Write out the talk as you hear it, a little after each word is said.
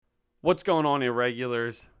What's going on,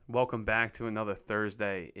 irregulars? Welcome back to another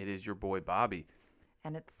Thursday. It is your boy Bobby.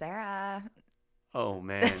 And it's Sarah. Oh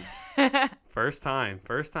man, first time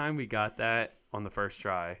we got that on the first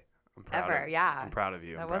try. I'm proud Ever, of, yeah. I'm proud of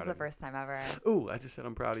you. That was the first time ever. Ooh, I just said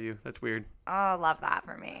I'm proud of you. That's weird. Oh, love that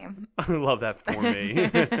for me. I love that for me.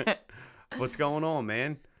 What's going on,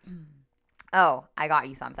 man? Oh, I got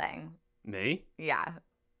you something. Me? Yeah.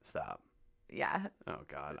 Stop. Yeah. Oh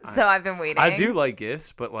God. So I've been waiting. I do like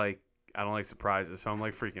gifts, but like I don't like surprises, so I'm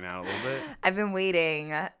like freaking out a little bit. I've been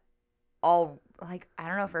waiting I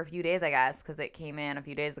don't know, for a few days, I guess, because it came in a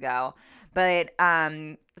few days ago. But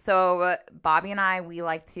so Bobby and I, we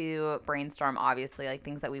like to brainstorm, obviously, like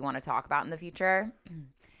things that we want to talk about in the future.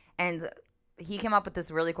 And he came up with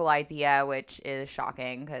this really cool idea, which is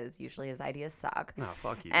shocking because usually his ideas suck. No,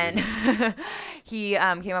 fuck you. And he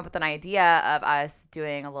came up with an idea of us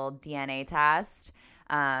doing a little DNA test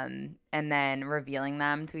and then revealing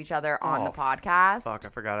them to each other on the podcast. Fuck, I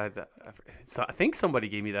forgot. I think somebody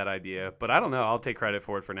gave me that idea, but I don't know. I'll take credit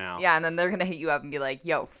for it for now. Yeah, and then they're going to hit you up and be like,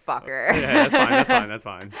 yo, fucker. Yeah, that's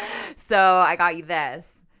fine. So I got you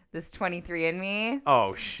this 23andMe.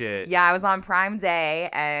 Oh, shit. Yeah, I was on Prime Day,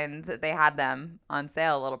 and they had them on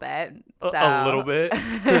sale a little bit. So. A little bit?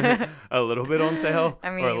 A little bit on sale? I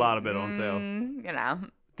mean, or a lot of bit on sale? You know.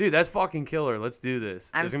 Dude, that's fucking killer. Let's do this.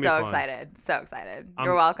 I'm It's gonna be fun. excited. So excited.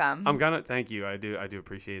 You're welcome. Thank you. I do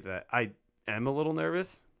appreciate that. I am a little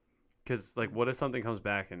nervous because, like, what if something comes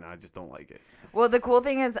back and I just don't like it? Well, the cool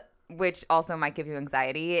thing is, which also might give you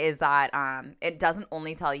anxiety, is that it doesn't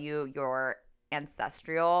only tell you your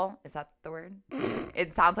ancestral. Is that the word?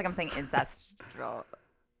 It sounds like I'm saying ancestral.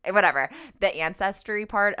 Whatever. The ancestry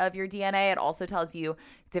part of your DNA, it also tells you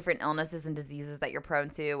different illnesses and diseases that you're prone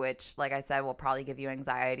to, which, like I said, will probably give you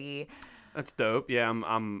anxiety. That's dope. Yeah,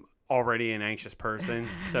 I'm already an anxious person,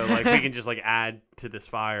 so like we can just like add to this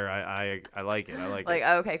fire. I like it. I like it. Like,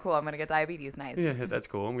 okay, cool. I'm gonna get diabetes. Nice. Yeah, that's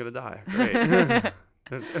cool. I'm gonna die. Great.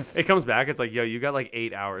 It comes back. It's like, yo, you got like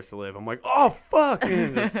 8 hours to live. I'm like, oh fuck,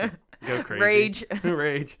 and just go crazy.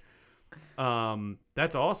 Rage.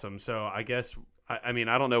 That's awesome. So I guess. I mean,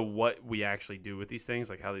 I don't know what we actually do with these things,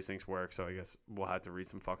 like how these things work. So I guess we'll have to read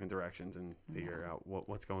some fucking directions and figure out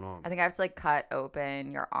what's going on. I think I have to like cut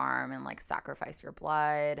open your arm and like sacrifice your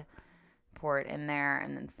blood, pour it in there,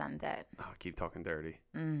 and then send it. Oh, keep talking dirty.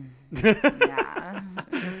 Yeah,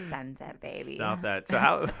 just send it, baby. Stop that.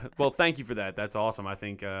 So well, thank you for that. That's awesome. I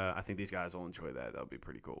think these guys will enjoy that. That'll be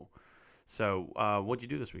pretty cool. So what'd you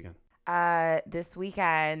do this weekend? This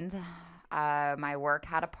weekend. My work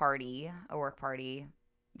had a work party.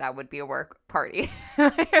 That would be a work party.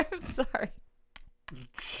 I'm sorry.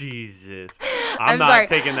 Jesus. I'm not sorry.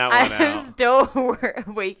 Taking that one out. I'm still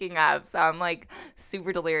waking up, so I'm like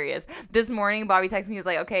super delirious. This morning, Bobby texted me. He's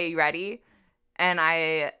like, okay, you ready? And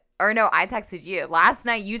I texted you. Last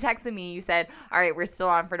night, you texted me. You said, all right, we're still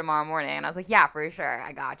on for tomorrow morning. And I was like, yeah, for sure.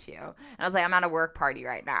 I got you. And I was like, I'm at a work party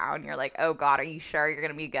right now. And you're like, oh, God, are you sure you're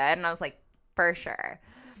going to be good? And I was like, for sure.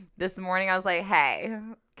 This morning, I was like, hey,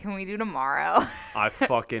 can we do tomorrow? I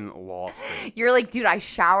fucking lost it. You're like, dude, I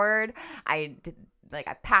showered. I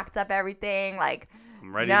packed up everything. Like,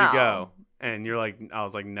 I'm ready to go. And you're like, I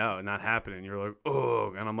was like, no, not happening. You're like,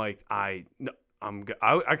 oh. And I'm like, I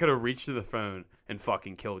could have reached to the phone and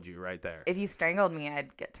fucking killed you right there. If you strangled me,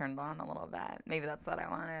 I'd get turned on a little bit. Maybe that's what I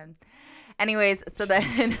wanted. Anyways, so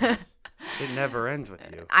then... It never ends with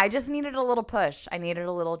you. I just needed a little push. I needed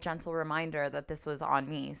a little gentle reminder that this was on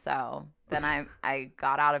me. So then I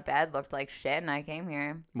got out of bed, looked like shit, and I came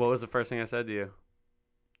here. What was the first thing I said to you?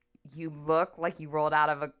 You look like you rolled out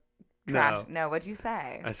of a trash. No, what'd you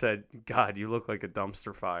say? I said, God, you look like a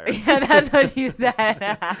dumpster fire. Yeah, that's what you said.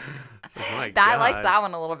 That likes that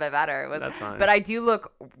one a little bit better. That's fine. But I do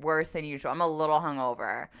look worse than usual. I'm a little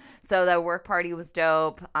hungover. So the work party was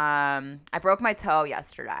dope. I broke my toe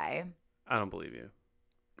yesterday. I don't believe you.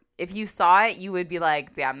 If you saw it, you would be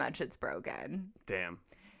like, damn, that shit's broken. Damn.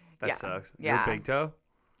 That sucks. Yeah. Your big toe?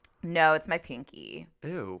 No, it's my pinky.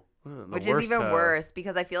 Ew. Which is even worse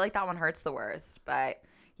because I feel like that one hurts the worst. But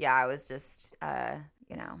yeah, I was just,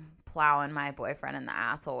 plowing my boyfriend in the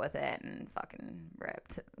asshole with it and fucking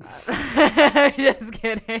ripped. Just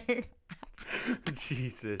kidding.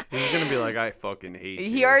 Jesus. He's going to be like, I fucking hate you.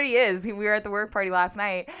 He already is. We were at the work party last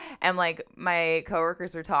night and like my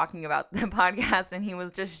coworkers were talking about the podcast and he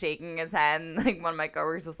was just shaking his head. And like one of my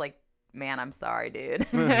coworkers was like, man, I'm sorry, dude.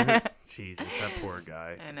 Jesus, that poor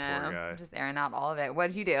guy. I know. Poor guy. I'm just airing out all of it. What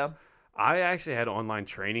did you do? I actually had online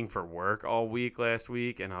training for work all week last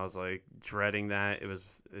week, and I was like dreading that.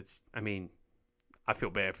 I feel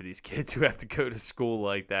bad for these kids who have to go to school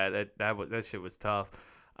like that. That shit was tough.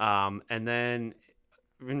 And then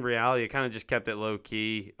in reality, I kind of just kept it low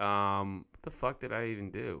key. What the fuck did I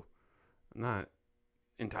even do? I'm not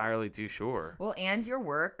entirely too sure. Well, and your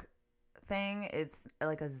work thing is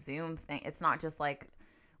like a Zoom thing. It's not just like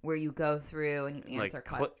where you go through and you answer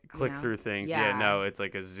click through things. Yeah, no, it's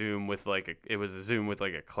like a Zoom with like it was a Zoom with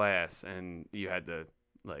like a class, and you had to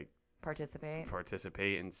like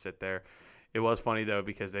participate and sit there. It was funny though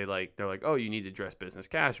because they're like, oh, you need to dress business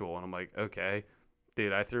casual, and I'm like, okay,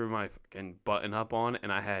 dude. I threw my fucking button up on,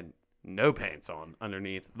 and I had no pants on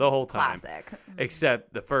underneath the whole time. Classic.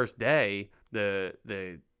 Except the first day,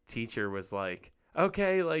 the teacher was like,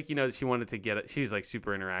 okay, like, you know, she wanted to get it. She was like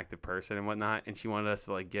super interactive person and whatnot, and she wanted us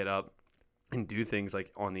to like get up and do things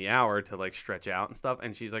like on the hour to like stretch out and stuff.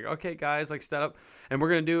 And she's like, okay, guys, like stand up, and we're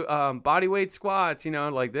gonna do body weight squats, you know,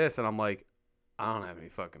 like this. And I'm like, I don't have any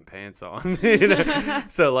fucking pants on. You know?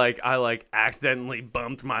 So like I like accidentally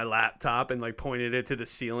bumped my laptop and like pointed it to the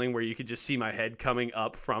ceiling where you could just see my head coming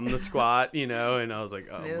up from the squat, you know, and I was like,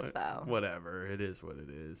 Smooth, whatever, it is what it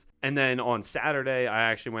is. And then on Saturday I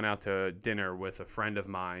actually went out to dinner with a friend of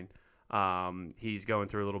mine. He's going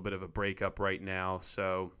through a little bit of a breakup right now,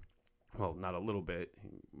 so well, not a little bit,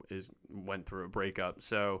 went through a breakup.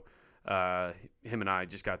 So him and I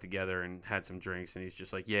just got together and had some drinks, and he's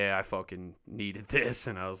just like, yeah, I fucking needed this.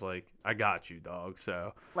 And I was like, I got you, dog.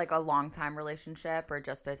 So like a long time relationship or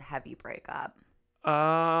just a heavy breakup?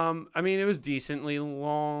 I mean, it was decently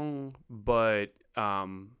long, but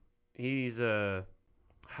he's how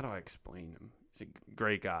do I explain him? He's a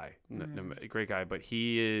great guy, a great guy, but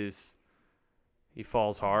he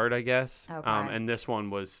falls hard, I guess. Okay. And this one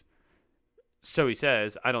was, so he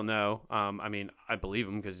says, I don't know. I mean, I believe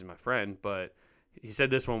him because he's my friend, but he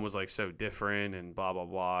said this one was like so different and blah blah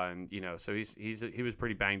blah, and you know, so he was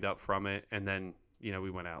pretty banged up from it. And then, you know,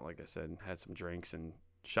 we went out, like I said, and had some drinks and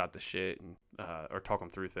shot the shit and or talk him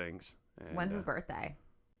through things. And, when's his birthday?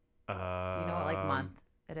 Do you know what like month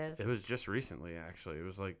it is? It was just recently, actually. It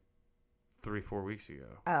was like 3-4 weeks ago.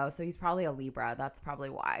 Oh, so he's probably a Libra. That's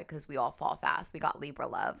probably why, because we all fall fast. We got Libra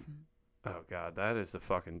love. Oh, God, that is the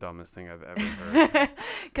fucking dumbest thing I've ever heard.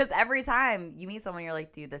 Because every time you meet someone, you're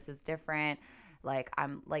like, dude, this is different. Like,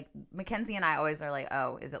 I'm like, Mackenzie and I always are like,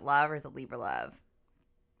 oh, is it love or is it Libra love?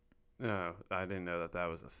 No, I didn't know that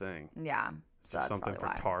was a thing. Yeah. So that's something for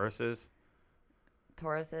Tauruses?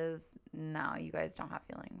 Tauruses? No, you guys don't have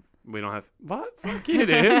feelings. We don't have, what? Fuck you,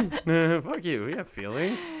 dude. Fuck you. We have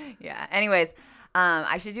feelings. Yeah. Anyways,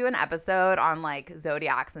 I should do an episode on like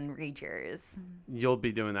zodiacs and readers. You'll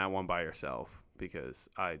be doing that one by yourself because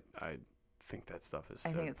I think that stuff is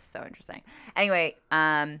I think it's so interesting. Anyway,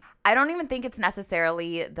 I don't even think it's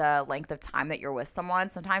necessarily the length of time that you're with someone.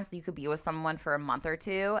 Sometimes you could be with someone for a month or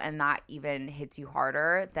two and that even hits you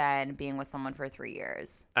harder than being with someone for 3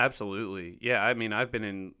 years. Absolutely. Yeah, I mean, I've been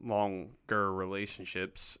in longer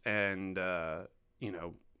relationships and you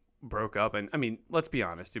know, broke up, and I mean, let's be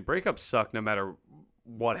honest, dude, breakups suck no matter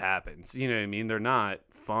what happens. You know what I mean? They're not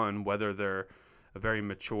fun, whether they're a very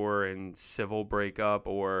mature and civil breakup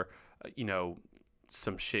or you know,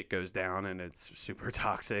 some shit goes down and it's super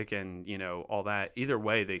toxic and you know, all that. Either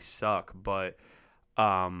way, they suck. But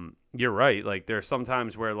you're right, like there's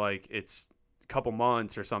sometimes where like it's a couple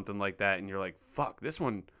months or something like that and you're like, fuck, this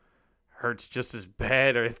one hurts just as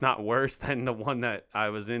bad or if not worse than the one that I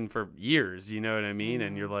was in for years, you know what I mean? Mm-hmm.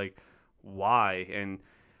 And you're like, why? And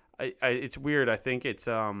I it's weird. I think it's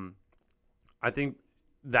I think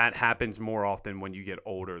that happens more often when you get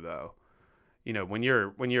older though. You know, when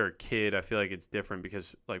you're a kid, I feel like it's different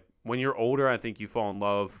because like when you're older, I think you fall in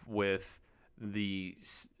love with the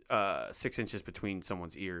 6 inches between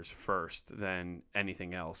someone's ears first than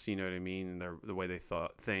anything else. You know what I mean? And the way they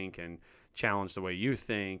think and challenge the way you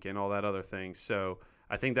think and all that other things. So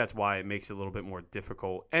I think that's why it makes it a little bit more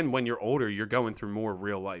difficult. And when you're older, you're going through more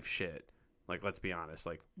real life shit. Like, let's be honest.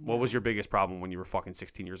 Like, what was your biggest problem when you were fucking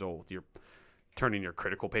 16 years old? You're turning your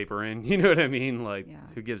critical paper in. You know what I mean? Like,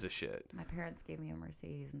 who gives a shit? My parents gave me a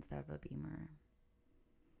Mercedes instead of a Beamer.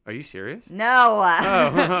 Are you serious? No.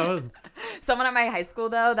 Oh. Someone at my high school,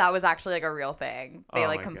 though, that was actually like a real thing. They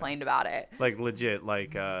like complained about it. Like legit,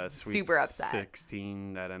 like Sweet super upset.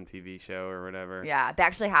 16, that MTV show or whatever. Yeah, they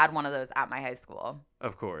actually had one of those at my high school.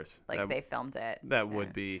 Of course. Like they filmed it. That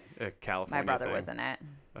would be a California My brother thing. was in it.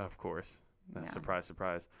 Of course. Surprise,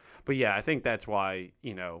 surprise. But yeah, I think that's why,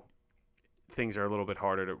 you know, things are a little bit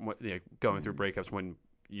harder to going through breakups when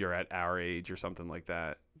you're at our age or something like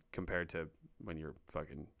that compared to when you're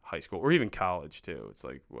fucking high school or even college too. It's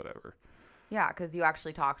like whatever. Yeah, because you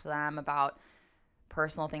actually talk to them about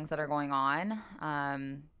personal things that are going on,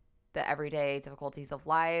 the everyday difficulties of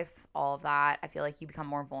life, all of that. I feel like you become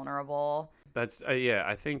more vulnerable. That's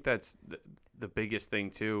I think that's the biggest thing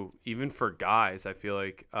too, even for guys, I feel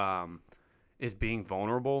like, is being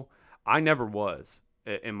vulnerable. I never was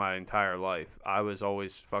in my entire life. I was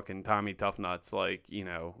always fucking Tommy Tough Nuts, like,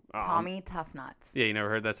 Tommy Tough Nuts. Yeah, you never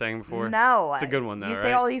heard that saying before? No. It's a good one though, You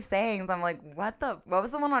say all these sayings. I'm like, what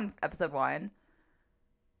was the one on episode 1?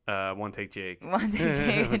 One Take Jake. One Take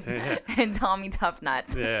Jake and Tommy Tough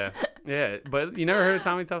Nuts. Yeah. But you never heard of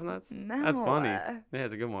Tommy Tough Nuts? No. That's funny. Yeah,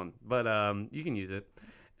 it's a good one. But you can use it.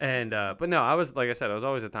 And but no, I was, like I said, I was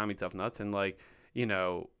always a Tommy Tough Nuts, and like,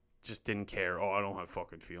 just didn't care. Oh, I don't have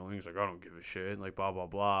fucking feelings. Like, I don't give a shit. Like, blah blah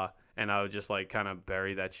blah. And I would just like kind of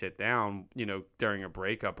bury that shit down, during a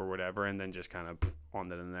breakup or whatever, and then just kind of on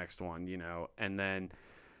to the next one, And then,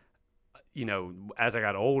 as I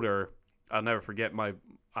got older, I'll never forget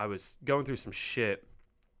I was going through some shit.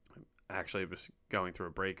 Actually, it was going through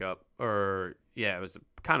a breakup, it was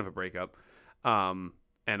kind of a breakup.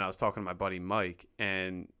 And I was talking to my buddy Mike,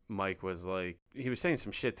 and Mike was like, he was saying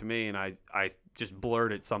some shit to me, and I just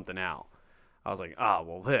blurted something out. I was like, oh,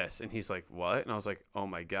 well, this. And he's like, what? And I was like, oh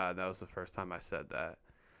my God, that was the first time I said that.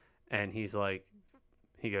 And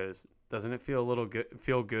he goes, doesn't it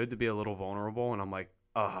feel good to be a little vulnerable? And I'm like,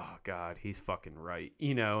 oh God, he's fucking right.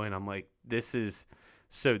 And I'm like, this is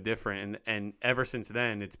so different. And ever since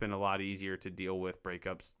then, it's been a lot easier to deal with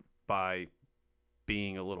breakups by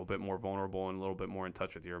being a little bit more vulnerable and a little bit more in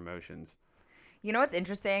touch with your emotions. You know what's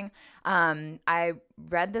interesting? I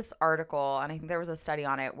read this article, and I think there was a study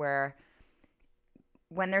on it, where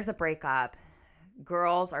when there's a breakup,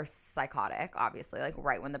 girls are psychotic, obviously, like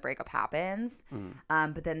right when the breakup happens.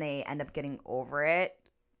 But then they end up getting over it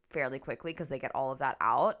fairly quickly because they get all of that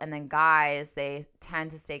out. And then guys, they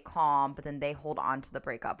tend to stay calm, but then they hold on to the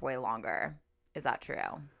breakup way longer. Is that true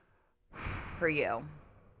for you?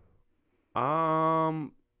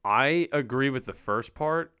 I agree with the first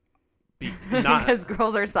part. Not because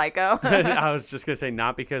girls are psycho. I was just gonna say,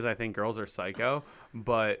 not because I think girls are psycho,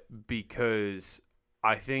 but because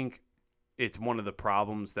I think it's one of the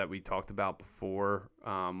problems that we talked about before,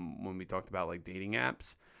 when we talked about like dating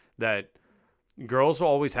apps, that girls will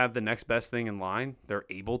always have the next best thing in line. They're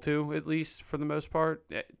able to, at least for the most part,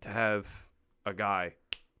 to have a guy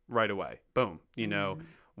right away. Boom.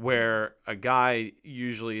 Where a guy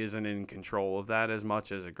usually isn't in control of that as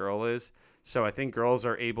much as a girl is. So I think girls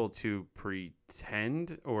are able to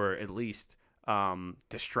pretend, or at least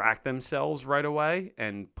distract themselves right away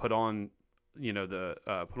and put on,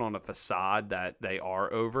 put on a facade that they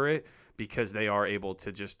are over it, because they are able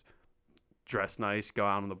to just dress nice, go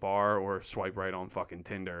out on the bar, or swipe right on fucking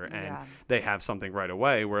Tinder, and they have something right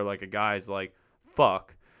away. Where like a guy's like,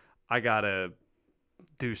 fuck, I gotta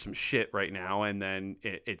do some shit right now, and then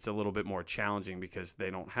it's a little bit more challenging because they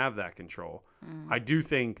don't have that control. I do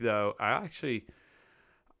think, though, I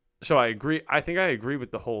agree. I think I agree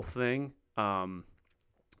with the whole thing, but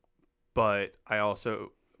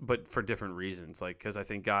but for different reasons. Like, because I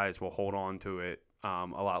think guys will hold on to it a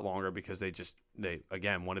lot longer because they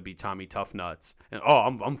again want to be Tommy Tough Nuts, and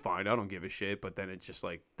I'm fine, I don't give a shit. But then it's just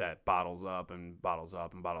like that bottles up and bottles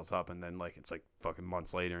up and bottles up, and then like it's like fucking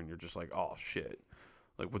months later, and you're just like, oh shit.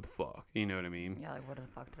 Like, what the fuck? You know what I mean? Yeah, like, what the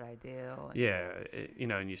fuck did I do? Yeah,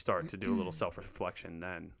 and you start to do a little self-reflection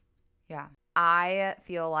then. Yeah. I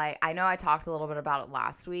feel like, I know I talked a little bit about it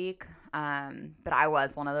last week, but I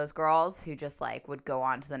was one of those girls who just, like, would go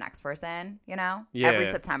on to the next person, Yeah. Every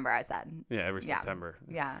September, I said. Yeah, every September.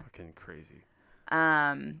 Yeah. Fucking crazy.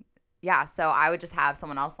 Yeah, so I would just have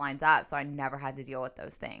someone else lined up, so I never had to deal with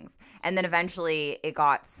those things. And then eventually it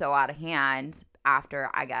got so out of hand after,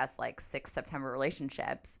 I guess, like 6 September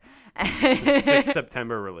relationships. 6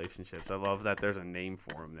 September relationships. I love that there's a name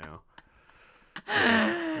for them now.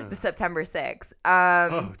 The September 6.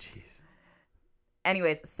 Oh, jeez.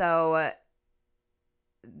 Anyways, so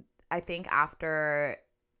I think after...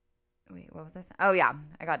 Wait, what was I saying? Oh, yeah.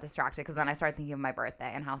 I got distracted because then I started thinking of my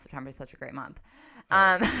birthday and how September is such a great month.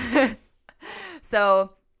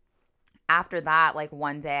 So after that, like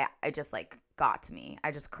one day, I just like got to me.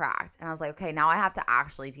 I just cracked. And I was like, okay, now I have to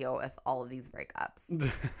actually deal with all of these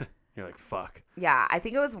breakups. You're like, fuck. Yeah. I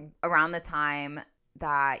think it was around the time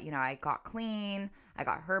that, I got clean. I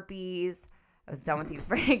got herpes. I was done with these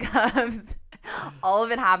breakups. All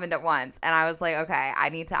of it happened at once. And I was like, okay, I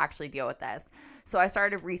need to actually deal with this. So I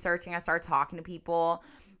started researching. I started talking to people.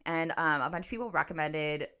 And a bunch of people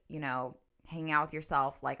recommended, hanging out with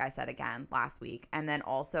yourself, like I said again last week. And then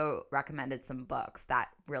also recommended some books that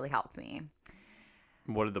really helped me.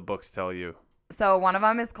 What did the books tell you? So one of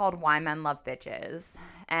them is called Why Men Love Bitches.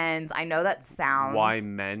 And I know that sounds... Why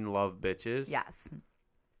Men Love Bitches? Yes.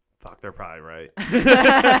 Fuck, they're probably right.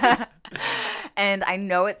 And I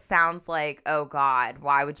know it sounds like, oh God,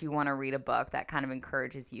 why would you want to read a book that kind of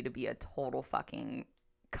encourages you to be a total fucking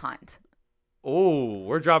cunt? Oh,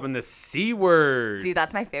 we're dropping the C word. Dude,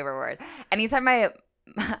 that's my favorite word. Anytime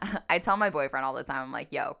I tell my boyfriend all the time, I'm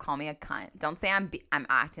like, yo, call me a cunt. Don't say I'm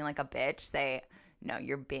acting like a bitch. Say, no,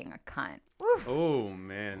 you're being a cunt. Oof. Oh,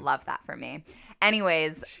 man. Love that for me.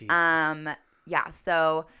 Anyways, Jesus. yeah,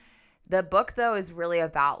 so the book, though, is really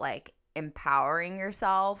about, like, empowering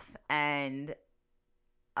yourself and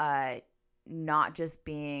not just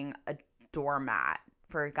being a doormat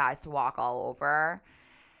for guys to walk all over.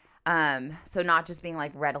 So not just being,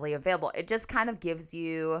 like, readily available. It just kind of gives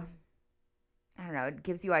you, I don't know, it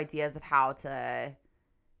gives you ideas of how to,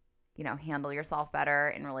 you know, handle yourself better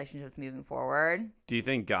in relationships moving forward. Do you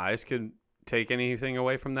think guys could take anything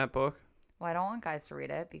away from that book? Well, I don't want guys to read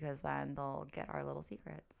it because then they'll get our little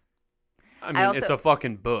secrets. I mean, it's a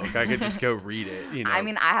fucking book. I could just go read it, you know. I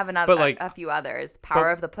mean, I have a few others. Power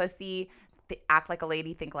of the Pussy, Act Like a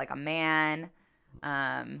Lady, Think Like a Man.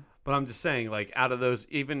 But I'm just saying, like, out of those,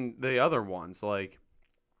 even the other ones, like,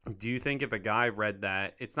 do you think if a guy read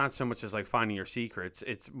that, it's not so much as, like, finding your secrets.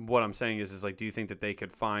 It's what I'm saying is like, do you think that they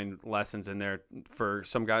could find lessons in there for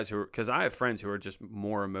some guys who are, because I have friends who are just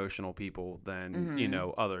more emotional people than, you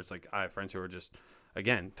know, others. Like, I have friends who are just,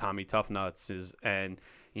 again, Tommy Tough Nuts and,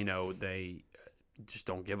 you know, they just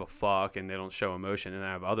don't give a fuck and they don't show emotion. And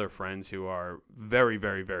I have other friends who are very,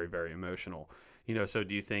 very, very, very emotional, you know. So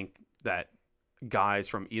do you think that guys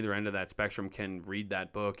from either end of that spectrum can read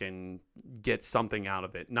that book and get something out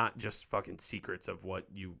of it, not just fucking secrets of what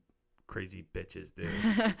you crazy bitches do?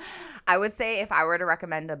 I would say if I were to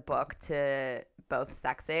recommend a book to both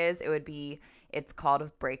sexes, it would be, it's called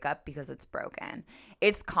Breakup because it's broken.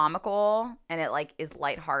 It's comical and it, like, is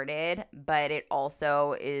lighthearted, but it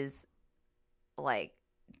also is like,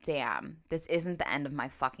 damn, this isn't the end of my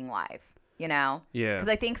fucking life, you know? Yeah. Because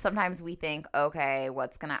I think sometimes we think, okay,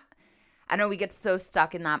 I know we get so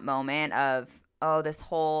stuck in that moment of,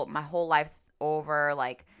 oh, my whole life's over.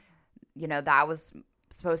 Like, you know, that was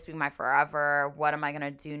supposed to be my forever. What am I going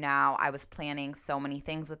to do now? I was planning so many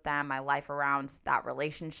things with them, my life around that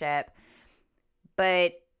relationship.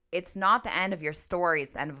 But it's not the end of your story.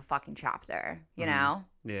 It's the end of a fucking chapter, you know?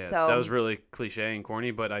 Yeah, so, that was really cliche and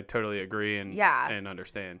corny, but I totally agree and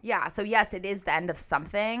understand. Yeah, so yes, it is the end of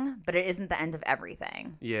something, but it isn't the end of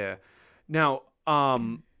everything. Yeah. Now,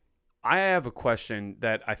 I have a question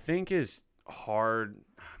that I think is hard.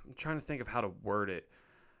 I'm trying to think of how to word it.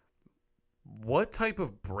 What type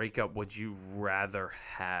of breakup would you rather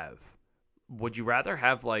have? Would you rather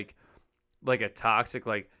have like a toxic,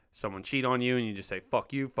 like someone cheat on you and you just say,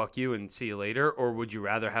 fuck you, and see you later? Or would you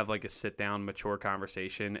rather have like a sit down, mature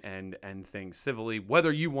conversation and end things civilly,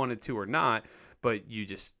 whether you wanted to or not, but you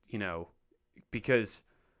just, you know, because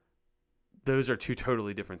those are two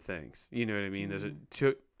totally different things. You know what I mean? Those are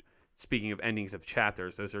two. Speaking of endings of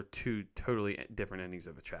chapters, those are two totally different endings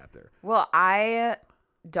of a chapter. Well, I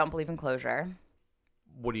don't believe in closure.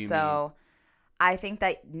 What do you mean? So I think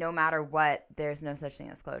that no matter what, there's no such thing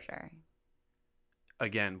as closure.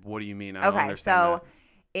 Again, what do you mean? I don't understand so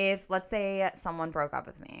that. If, let's say, someone broke up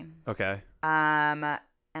with me. Okay. And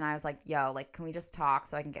I was like, yo, like, can we just talk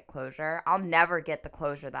so I can get closure? I'll never get the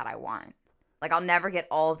closure that I want. Like, I'll never get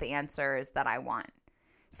all of the answers that I want.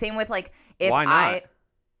 Same with, like, if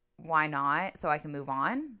why not? So I can move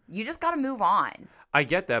on? You just got to move on. I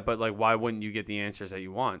get that, but, like, why wouldn't you get the answers that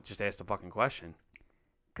you want? Just ask the fucking question.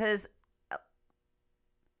 Because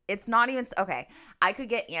it's not even – okay, I could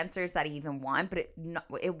get answers that I even want, but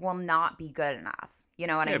it will not be good enough. You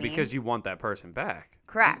know what I mean? Yeah, because you want that person back.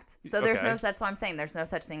 Correct. So that's what I'm saying. There's no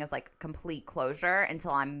such thing as, like, complete closure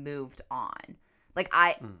until I'm moved on. Like,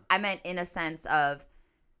 I meant in a sense of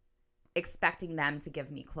expecting them to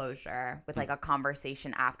give me closure with, like, a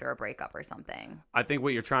conversation after a breakup or something. I think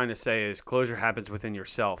what you're trying to say is closure happens within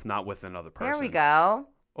yourself, not with another person. There we go.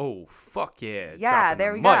 Oh, fuck yeah. Yeah,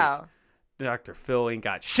 there we go. Dr. Phil ain't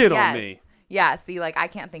got shit on me. Yeah, see, like, I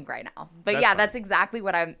can't think right now. But that's exactly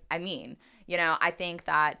what I mean. You know, I think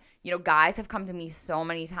that, you know, guys have come to me so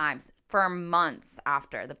many times for months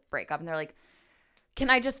after the breakup, and they're like, can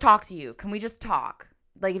I just talk to you? Can we just talk?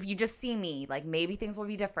 Like, if you just see me, like, maybe things will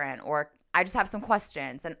be different, or I just have some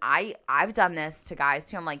questions. And I've done this to guys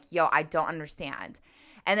too. I'm like, yo, I don't understand.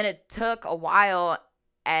 And then it took a while,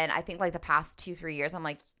 and I think, like, the past 2-3 years, I'm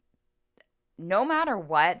like, no matter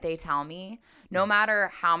what they tell me, no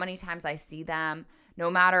matter how many times I see them,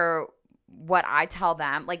 no matter what I tell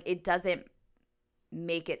them, like, it doesn't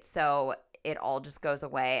make it so it all just goes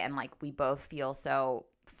away and, like, we both feel so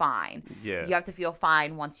fine. Yeah. You have to feel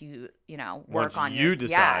fine once you work on you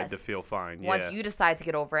decide to feel fine. Once you decide to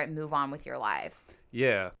get over it and move on with your life.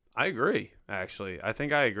 Yeah, I agree, actually. I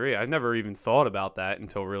think I agree. I've never even thought about that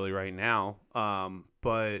until really right now.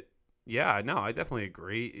 But yeah, no, I definitely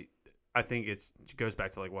agree. I think it goes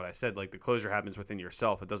back to like what I said, like the closure happens within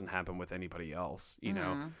yourself. It doesn't happen with anybody else. You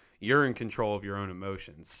know, you're in control of your own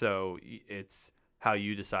emotions. So it's how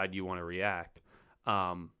you decide you want to react.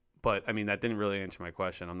 But I mean, that didn't really answer my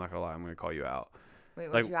question. I'm not gonna lie. I'm gonna call you out. Wait,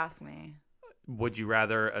 what did you ask me? Would you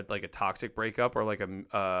rather like a toxic breakup or like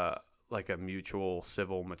a mutual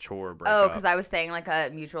civil mature breakup? Oh, because I was saying like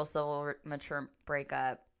a mutual civil mature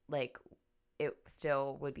breakup, like it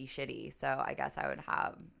still would be shitty. So I guess I would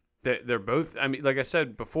have. They're both. I mean, like I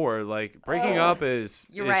said before, like breaking up is.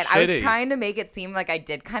 You're is right. Shitty. I was trying to make it seem like I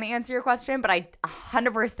did kind of answer your question, but I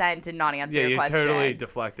 100% did not answer your question. Yeah, you totally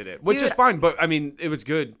deflected it, which is fine. But I mean, it was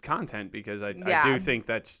good content because I do think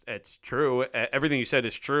it's true. Everything you said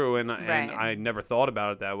is true, and I never thought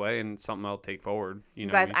about it that way, and something I'll take forward. You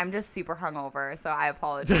know, guys, I'm just super hungover, so I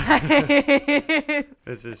apologize.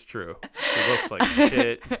 This is true. It looks like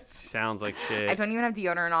shit. Sounds like shit. I don't even have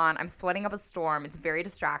deodorant on. I'm sweating up a storm. It's very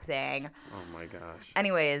distracting. Oh my gosh.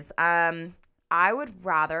 Anyways, I would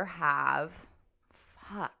rather have.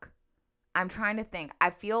 Fuck. I'm trying to think. I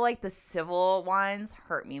feel like the civil ones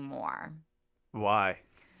hurt me more. Why?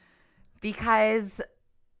 Because,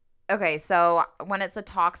 okay, so when it's a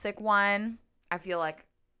toxic one, I feel like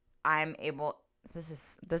I'm able. This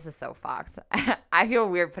is so fucked. I feel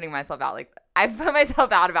weird putting myself out like I put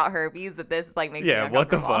myself out about herpes, but this like makes me uncomfortable. What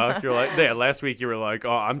the fuck? You're like, yeah. Last week you were like,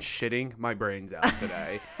 oh, I'm shitting my brains out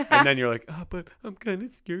today, and then you're like, oh, but I'm kind of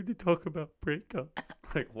scared to talk about breakups.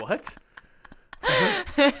 Like what?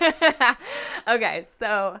 Okay,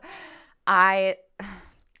 so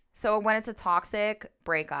when it's a toxic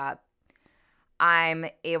breakup, I'm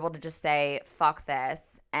able to just say fuck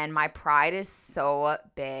this. And my pride is so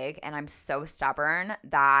big and I'm so stubborn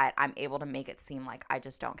that I'm able to make it seem like I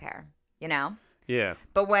just don't care, you know? Yeah.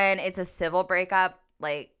 But when it's a civil breakup,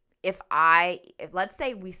 like if let's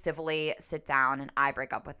say we civilly sit down and I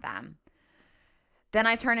break up with them, then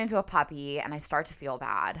I turn into a puppy and I start to feel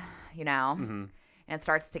bad, you know? Mm-hmm. And it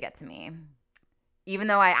starts to get to me. Even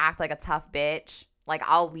though I act like a tough bitch, like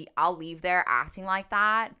I'll leave there acting like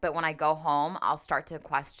that, but when I go home, I'll start to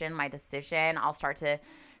question my decision. I'll start to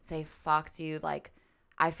say, fuck, dude, like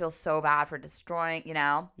I feel so bad for destroying, you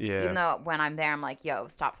know? Yeah. Even though when I'm there, I'm like, yo,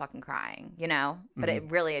 stop fucking crying, you know? But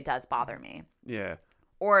it does bother me. Yeah.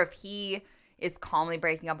 Or if he is calmly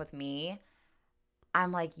breaking up with me,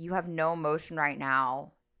 I'm like, you have no emotion right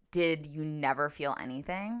now. Did you never feel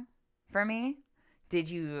anything for me? Did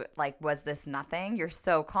you, like, was this nothing? You're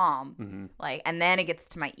so calm. Mm-hmm. Like, and then it gets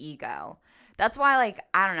to my ego. That's why, like,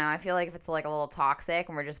 I don't know. I feel like if it's, like, a little toxic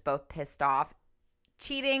and we're just both pissed off.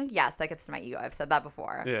 Cheating, yes, that gets to my ego. I've said that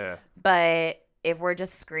before. Yeah. But if we're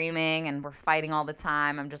just screaming and we're fighting all the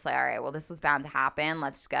time, I'm just like, all right, well, this was bound to happen.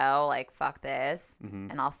 Let's go. Like, fuck this. Mm-hmm.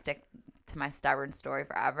 And I'll stick to my stubborn story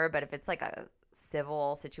forever. But if it's, like, a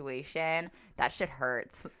civil situation, that shit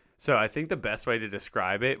hurts. So I think the best way to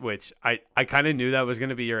describe it, which I kind of knew that was going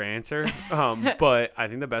to be your answer, but I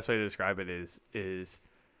think the best way to describe it is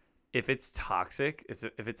if it's toxic,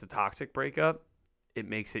 if it's a toxic breakup, it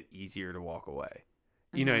makes it easier to walk away.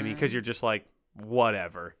 You know what I mean? Because you're just like,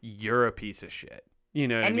 whatever, you're a piece of shit. You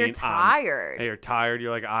know what I mean? And you're tired. You're tired.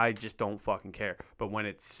 You're like, I just don't fucking care. But when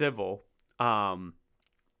it's civil, that's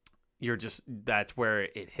where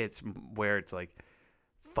it hits, where it's like,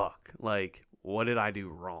 fuck, like, what did I do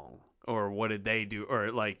wrong? Or what did they do?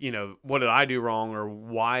 Or like, you know, what did I do wrong? Or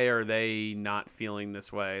why are they not feeling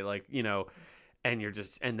this way? Like, you know, and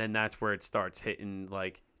then that's where it starts hitting,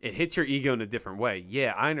 like, it hits your ego in a different way.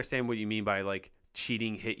 Yeah, I understand what you mean by like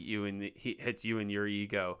cheating hits you in your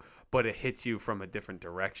ego, but it hits you from a different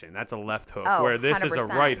direction. That's a left hook, where this 100%. Is a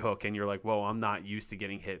right hook, and you're like, whoa, I'm not used to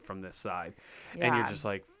getting hit from this side. Yeah. And you're just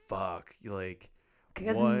like, fuck, like,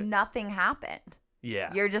 because what? Nothing happened.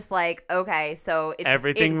 Yeah. You're just like, okay, so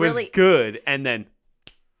everything was good, and then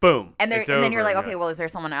boom. And then you're like, okay, well, is there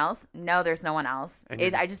someone else? No, there's no one else.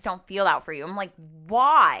 I just don't feel that for you. I'm like,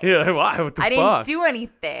 why? Yeah, like, why? What the fuck? I didn't do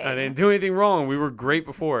anything. I didn't do anything wrong. We were great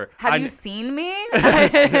before. Have you seen me?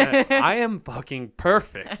 I am fucking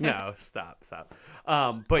perfect. No, stop.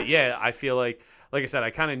 But yeah, I feel like I said,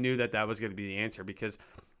 I kind of knew that was going to be the answer, because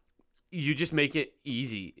you just make it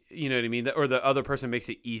easy. You know what I mean? Or the other person makes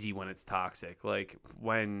it easy when it's toxic. Like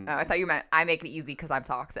when... Oh, I thought you meant I make it easy because I'm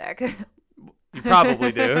toxic. You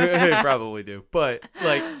probably do. You probably do. But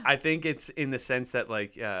like, I think it's in the sense that,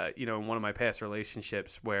 like, you know, in one of my past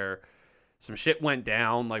relationships where some shit went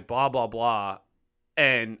down, like blah, blah, blah.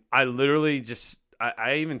 And I literally just,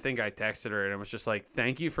 I even think I texted her and I was just like,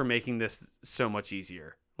 thank you for making this so much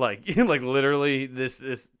easier. Like, like literally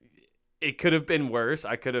this, it could have been worse.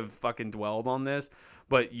 I could have fucking dwelled on this,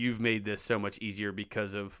 but you've made this so much easier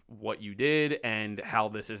because of what you did and how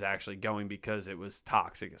this is actually going, because it was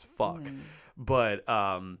toxic as fuck. But,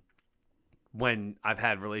 when I've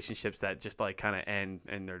had relationships that just like kind of end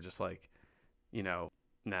and they're just like, you know,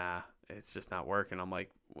 nah, it's just not working. I'm like,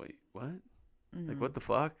 wait, what? Like, what the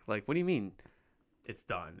fuck? Like, what do you mean it's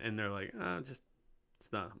done? And they're like, oh, it's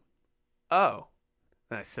done. Oh.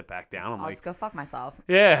 And I sit back down. I'll just go fuck myself.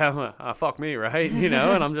 Yeah, I'm like, fuck me, right? You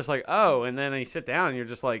know, and I'm just like, oh. And then you sit down and you're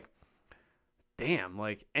just like, damn.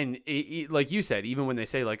 Like, and like you said, even when they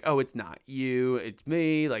say like, oh, it's not you, it's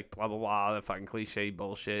me, like blah, blah, blah, the fucking cliche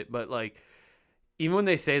bullshit. But like, even when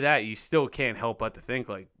they say that, you still can't help but to think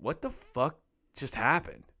like, what the fuck just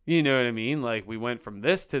happened? You know what I mean? Like, we went from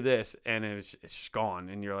this to this and it's just gone.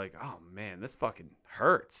 And you're like, oh man, this fucking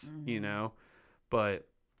hurts, you know? But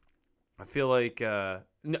I feel like,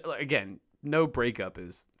 again, no breakup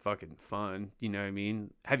is fucking fun. You know what I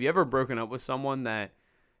mean? Have you ever broken up with someone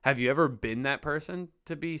have you ever been that person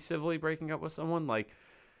to be civilly breaking up with someone? Like,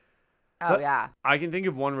 oh yeah. I can think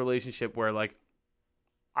of one relationship where like,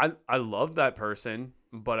 I loved that person,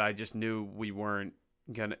 but I just knew we weren't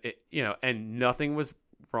gonna, you know, and nothing was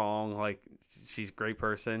wrong. Like, she's a great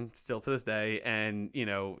person still to this day. And, you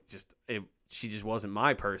know, she just wasn't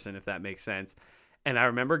my person, if that makes sense. And I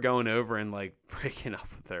remember going over and like breaking up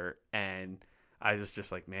with her, and I was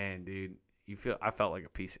just like, man, dude, I felt like a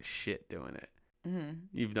piece of shit doing it.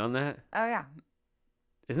 You've done that? Oh yeah.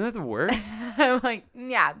 Isn't that the worst? I'm like,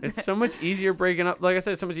 yeah. It's so much easier breaking up. Like I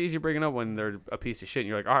said, it's so much easier breaking up when they're a piece of shit. And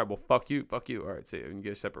you're like, all right, well, fuck you. All right, see you. And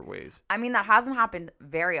you go separate ways. I mean, that hasn't happened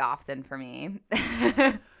very often for me.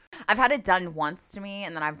 I've had it done once to me,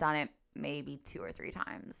 and then I've done it maybe 2 or 3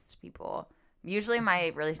 times to people. Usually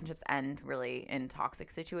my relationships end really in toxic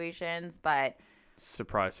situations, but...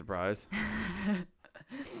 Surprise, surprise.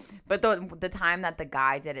 But the time that the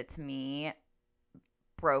guy did it to me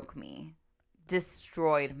broke me.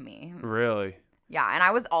 Destroyed me. Really? Yeah, and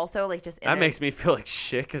I was also like just that makes me feel like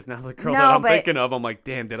shit, because now the girl that I'm thinking of, I'm like,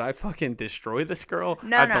 damn, did I fucking destroy this girl?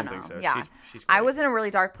 I don't think so. Yeah. She's I was in a really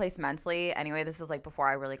dark place mentally. Anyway, this was like before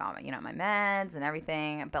I really got my meds and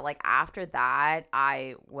everything. But like after that,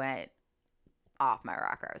 I went off my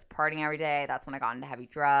rocker. I was partying every day. That's when I got into heavy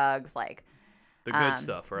drugs, like the good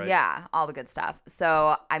stuff, right? Yeah, all the good stuff.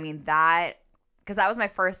 So I mean because that was my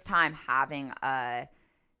first time having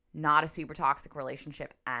not a super toxic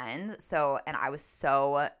relationship end. So, and I was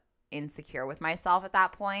so insecure with myself at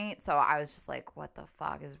that point. So I was just like, what the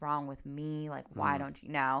fuck is wrong with me? Like, why don't you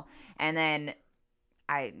know? And then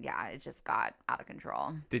it just got out of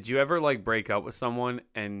control. Did you ever like break up with someone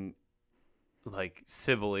and like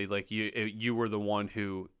civilly, like you were the one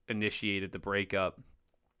who initiated the breakup,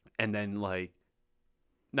 and then like,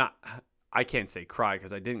 I can't say cry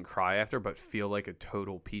because I didn't cry after, but feel like a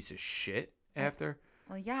total piece of shit after?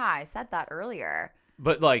 Well, yeah, I said that earlier.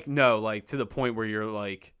 But like, no, like to the point where you're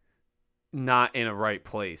like not in a right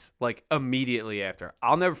place. Like immediately after.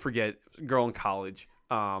 I'll never forget a girl in college.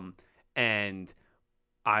 And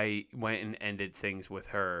I went and ended things with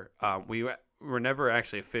her. We were never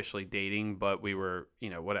actually officially dating, but we were,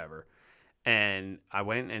 whatever. And I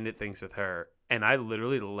went and ended things with her. And I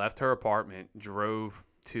literally left her apartment, drove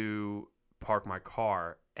to park my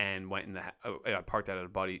car, and went I parked at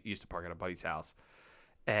used to park at a buddy's house.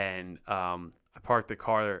 And I parked the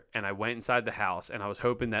car and I went inside the house, and I was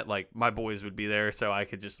hoping that like my boys would be there so I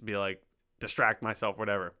could just be like distract myself,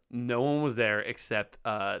 whatever. No one was there except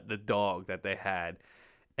the dog that they had.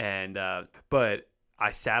 And but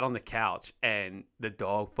I sat on the couch, and the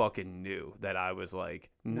dog fucking knew that I was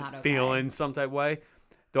like feeling some type of way.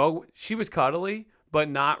 Dog, she was cuddly, but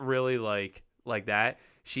not really like that.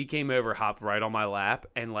 She came over, hopped right on my lap,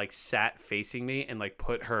 and like sat facing me and like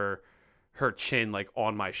put her chin like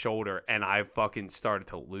on my shoulder, and I fucking started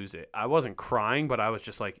to lose it. I wasn't crying, but I was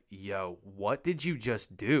just like, yo, what did you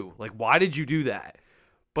just do? Like, why did you do that?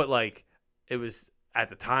 But like, it was, at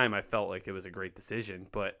the time, I felt like it was a great decision,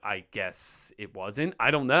 but I guess it wasn't. I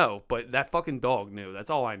don't know, but that fucking dog knew. That's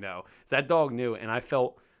all I know. That dog knew, and I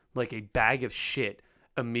felt like a bag of shit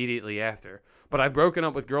immediately after. But I've broken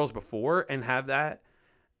up with girls before and have that,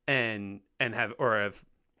 and have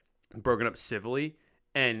broken up civilly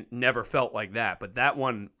and never felt like that. But that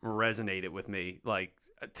one resonated with me. Like,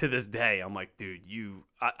 to this day, I'm like, dude,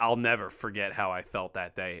 I'll never forget how I felt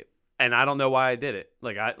that day. And I don't know why I did it.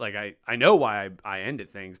 I know why I ended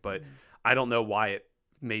things, but I don't know why it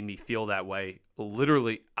made me feel that way.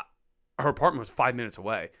 Literally, her apartment was 5 minutes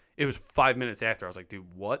away. It was 5 minutes after. I was like, dude,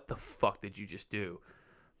 what the fuck did you just do?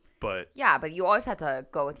 But yeah, but you always had to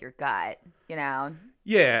go with your gut, you know?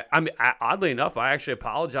 Yeah. I mean, oddly enough, I actually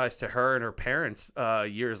apologized to her and her parents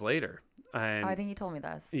years later. And I think you told me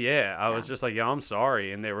this. Yeah. I was just like, yo, I'm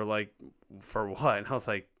sorry. And they were like, for what? And I was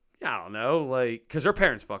like, yeah, I don't know. Like, because her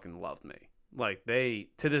parents fucking loved me. Like,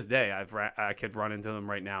 to this day, I could run into them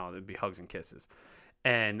right now. It'd be hugs and kisses.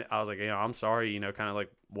 And I was like, I'm sorry, kind of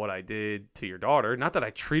like what I did to your daughter. Not that I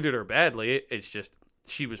treated her badly. It's just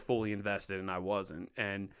she was fully invested and I wasn't.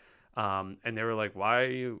 And they were like, why are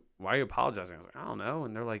you apologizing? I was like, I don't know.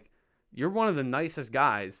 And they're like, you're one of the nicest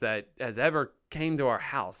guys that has ever came to our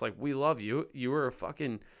house. Like, we love you. You were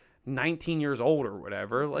fucking 19 years old or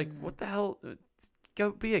whatever. Like, what the hell? Go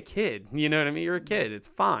be a kid. You know what I mean? You're a kid. It's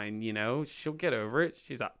fine. She'll get over it.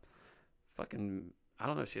 She's a fucking... I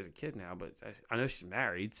don't know if she has a kid now, but I know she's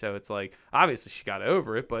married. So it's like, obviously she got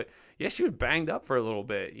over it, but yeah, she was banged up for a little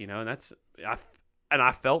bit, and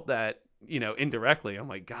I felt that, indirectly. I'm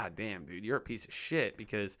like, God damn, dude, you're a piece of shit,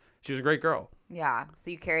 because she was a great girl. Yeah. So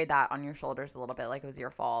you carried that on your shoulders a little bit, like it was your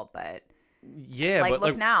fault, but yeah, but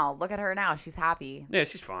look at her now. She's happy. Yeah,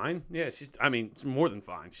 she's fine. Yeah, she's more than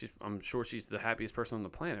fine. I'm sure she's the happiest person on the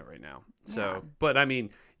planet right now. So, yeah. But I mean,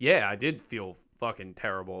 yeah, I did feel fucking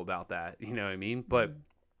terrible about that. You know what I mean? But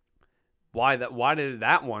why did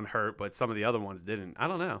that one hurt, but some of the other ones didn't? I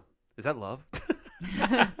don't know. Is that love?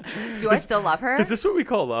 Do I still love her? Is this what we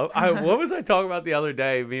call love? What was I talking about the other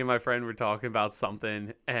day? Me and my friend were talking about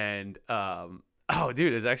something, and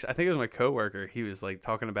dude, I think it was my coworker. He was like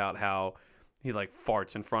talking about how he like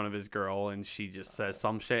farts in front of his girl and she just says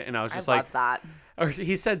some shit, and I was just I like, love that. Or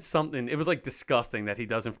he said something. It was like disgusting that he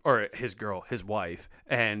doesn't, or his girl, his wife,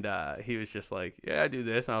 and he was just like, yeah, I do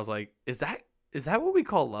this, and I was like, is that what we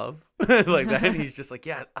call love? Like that? And he's just like,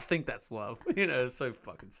 yeah, I think that's love. It's so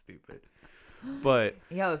fucking stupid. But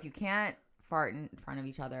if you can't fart in front of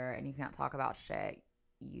each other and you can't talk about shit,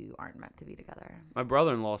 you aren't meant to be together. My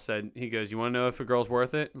brother-in-law said, he goes, you want to know if a girl's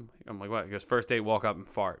worth it? I'm like, what? He goes, first date, walk up and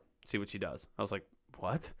fart. See what she does. I was like,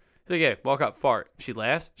 what? He's like, yeah, walk up, fart. She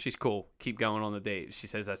laughs, she's cool. Keep going on the date. If she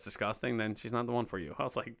says that's disgusting, then she's not the one for you. I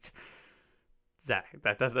was like, Zach,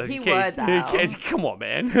 that's he would though. Come on,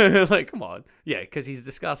 man. Like, come on. Yeah, because he's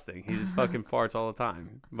disgusting. He just fucking farts all the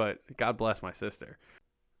time. But God bless my sister.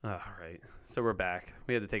 All right, so we're back.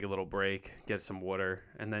 We had to take a little break, get some water,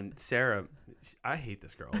 and then Sarah, I hate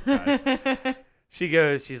this girl, guys.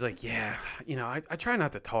 She's like, yeah, I try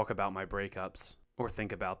not to talk about my breakups or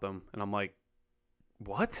think about them, and I'm like,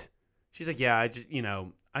 what? She's like, yeah, I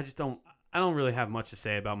don't really have much to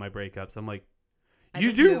say about my breakups. I'm like,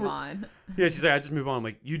 move on. Yeah, she's like, I just move on. I'm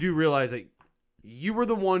like, you do realize that you were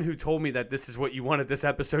the one who told me that this is what you wanted this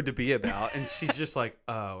episode to be about. And she's just like,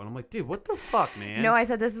 oh. And I'm like, dude, what the fuck, man? No, I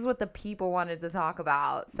said this is what the people wanted to talk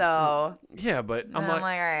about. So yeah, but I'm like, all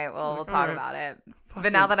right, well, we'll talk about it.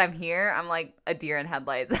 But now that I'm here, I'm like a deer in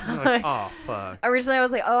headlights. Like, oh, fuck. Originally, I was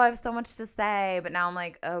like, oh, I have so much to say. But now I'm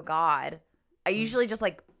like, oh, God. I usually just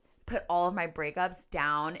like put all of my breakups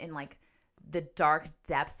down in like the dark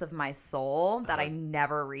depths of my soul that I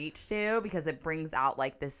never reach to, because it brings out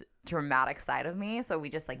like this dramatic side of me. So we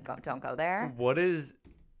just like don't go there. What does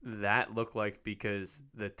that look like? Because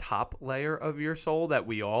the top layer of your soul that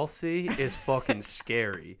we all see is fucking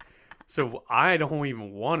scary. So I don't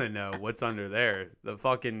even want to know what's under there. The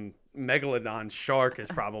fucking megalodon shark is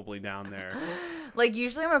probably down there. Like,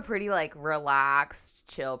 usually I'm a pretty like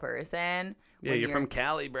relaxed, chill person. Yeah, you're from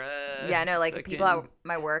Cali, bro. Yeah, no, like people at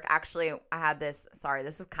my work. Actually, I had this. Sorry,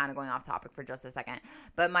 this is kind of going off topic for just a second.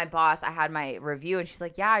 But my boss, I had my review, and she's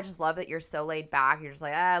like, "Yeah, I just love that you're so laid back. You're just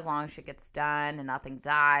like, as long as shit gets done and nothing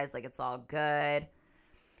dies, like it's all good."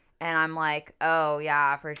 And I'm like, "Oh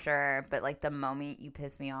yeah, for sure." But like the moment you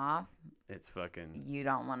piss me off, it's fucking. You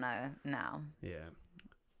don't want to know. Yeah.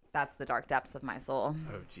 That's the dark depths of my soul.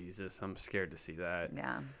 Oh Jesus, I'm scared to see that.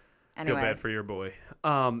 Yeah. Anyways. Feel bad for your boy.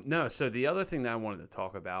 No, so the other thing that I wanted to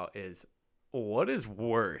talk about is, what is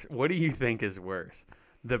worse? What do you think is worse?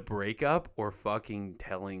 The breakup or fucking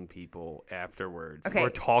telling people afterwards? Okay. Or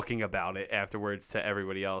talking about it afterwards to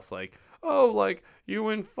everybody else, like, oh, like, you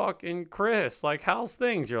and fucking Chris, like, how's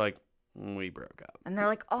things? You're like, we broke up. And they're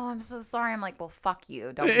like, oh, I'm so sorry. I'm like, well, fuck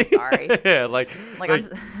you. Don't be sorry. Yeah, like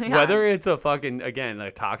yeah. Whether it's a fucking, again,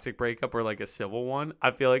 a toxic breakup or like a civil one,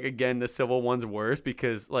 I feel like, again, the civil one's worse,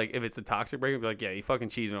 because like if it's a toxic breakup, you're like, yeah, you fucking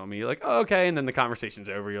cheated on me. You're like, oh, okay. And then the conversation's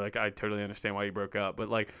over. You're like, I totally understand why you broke up. But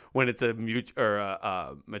like when it's a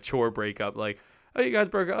mature breakup, like, oh, you guys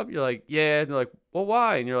broke up? You're like, yeah. And they're like, well,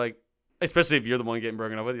 why? And you're like, especially if you're the one getting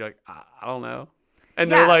broken up with, you're like, I don't know.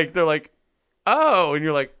 And they're like, oh, and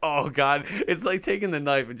you're like, oh God. It's like taking the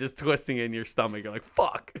knife and just twisting it in your stomach. You're like,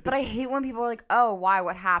 fuck. But I hate when people are like, oh, why?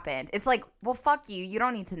 What happened? It's like, well, fuck you. You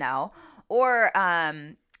don't need to know. Or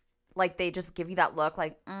like they just give you that look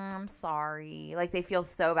like, I'm sorry. Like they feel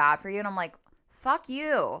so bad for you. And I'm like, fuck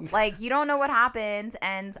you. Like you don't know what happened.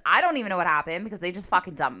 And I don't even know what happened because they just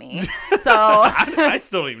fucking dumped me. So I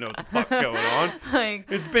still don't even know what the fuck's going on. Like,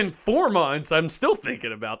 it's been 4 months. I'm still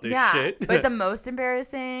thinking about this shit. But the most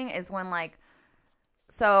embarrassing is when like,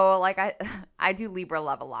 so like I do Libra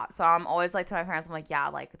love a lot. So I'm always like to my parents, I'm like, yeah,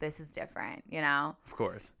 like this is different, you know? Of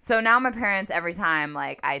course. So now my parents, every time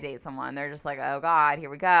like I date someone, they're just like, oh God, here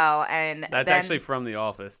we go. And that's then, actually from The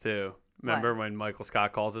Office too. Remember when Michael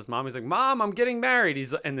Scott calls his mom? He's like, Mom, I'm getting married.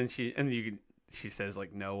 She says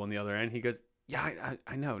like no on the other end. He goes, yeah,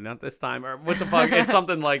 I know, not this time, or what the fuck? It's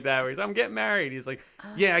something like that where he's, I'm getting married. He's like,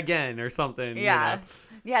 yeah, again, or something. Yeah. You know?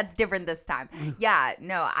 Yeah, it's different this time. Yeah,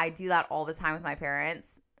 no, I do that all the time with my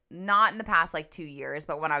parents. Not in the past like 2 years,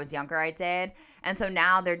 but when I was younger, I did. And so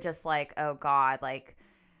now they're just like, oh God, like,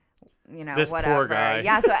 you know, this whatever. Poor guy.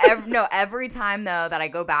 Yeah, so every time though that I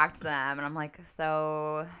go back to them and I'm like,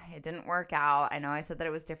 so it didn't work out. I know I said that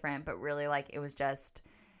it was different, but really like it was just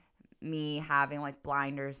me having like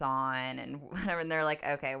blinders on and whatever. And they're like,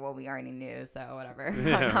 okay, well, we already knew, so whatever.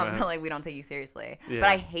 Yeah, like we don't take you seriously. Yeah. But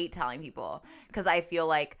I hate telling people because I feel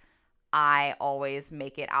like I always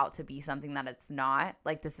make it out to be something that it's not.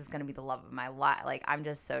 Like, this is going to be the love of my life. Like, I'm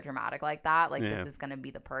just so dramatic like that. Like, this is going to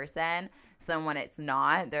be the person. So when it's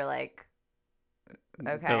not, they're like,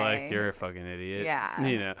 okay. They're like, you're a fucking idiot. Yeah.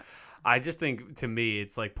 You know, I just think to me,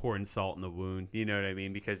 it's like pouring salt in the wound. You know what I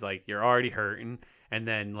mean? Because like you're already hurting. And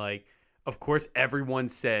then like, of course, everyone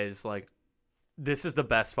says like, this is the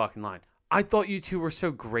best fucking line. I thought you two were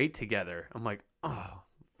so great together. I'm like, oh,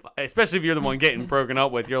 especially if you're the one getting broken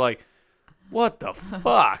up with. You're like, what the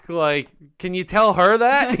fuck? Like, can you tell her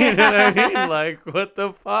that? You know what I mean? Like, what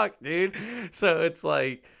the fuck, dude? So it's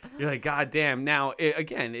like, you're like, God damn. Now,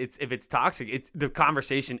 again, it's if it's toxic, it's the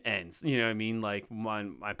conversation ends. You know what I mean? Like,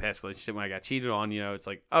 my past relationship, when I got cheated on, you know, it's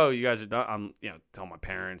like, oh, you guys are done. I'm, you know, telling my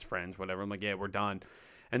parents, friends, whatever. I'm like, yeah, we're done.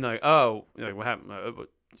 And they're like, oh, you're like, what happened?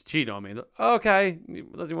 Cheated on me. Like, oh, okay.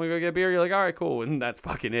 Does he want to go get a beer? You're like, all right, cool. And that's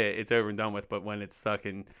fucking it. It's over and done with. But when it's stuck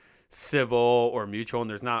in civil or mutual and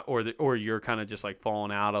there's not, or you're kind of just like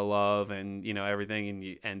falling out of love and, you know, everything, and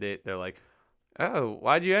you end it, they're like, oh,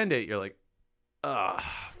 why'd you end it? You're like, oh,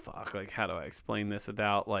 fuck. Like, how do I explain this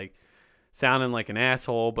without like sounding like an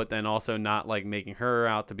asshole, but then also not like making her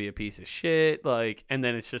out to be a piece of shit? Like, and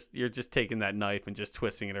then it's just, you're just taking that knife and just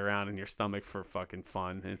twisting it around in your stomach for fucking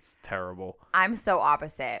fun. It's terrible. I'm so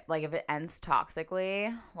opposite. Like, if it ends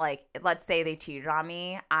toxically, like, let's say they cheated on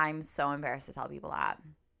me, I'm so embarrassed to tell people that.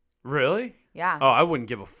 Really? Yeah. Oh, I wouldn't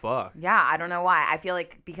give a fuck. Yeah, I don't know why. I feel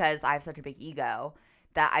like because I have such a big ego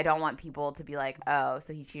that I don't want people to be like, oh,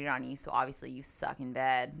 so he cheated on you, so obviously you suck in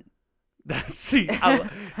bed.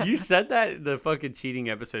 You said that in the fucking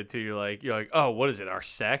cheating episode too. You're like, oh, what is it? Our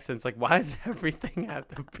sex? And it's like, why does everything have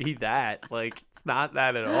to be that? Like, it's not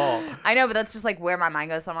that at all. I know, but that's just like where my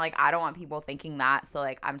mind goes. So I'm like, I don't want people thinking that. So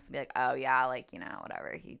like, I'm just gonna be like, oh yeah, like, you know,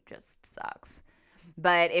 whatever. He just sucks.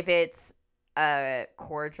 But if it's a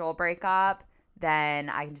cordial breakup, then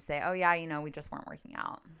I can just say, oh yeah, you know, we just weren't working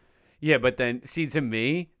out. Yeah, but then see, to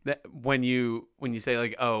me, that when you say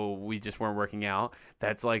like, oh, we just weren't working out,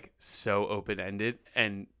 that's like so open ended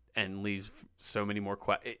and leaves so many more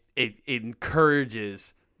questions. It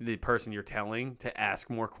encourages the person you're telling to ask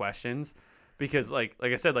more questions, because like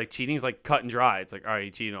I said, like cheating is like cut and dry. It's like, all right,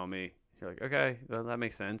 you cheated on me. You're like, okay, well, that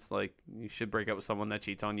makes sense. Like, you should break up with someone that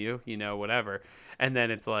cheats on you, you know, whatever. And then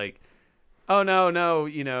it's like, oh no,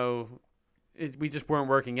 you know, we just weren't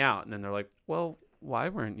working out. And then they're like, well, why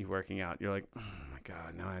weren't you working out? You're like, oh my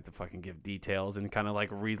God, now I have to fucking give details and kind of like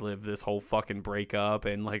relive this whole fucking breakup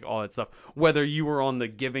and like all that stuff. Whether you were on the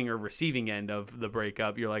giving or receiving end of the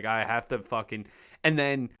breakup, you're like, I have to fucking, and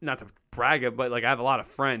then not to brag it, but like I have a lot of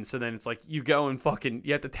friends. So then it's like you go and fucking,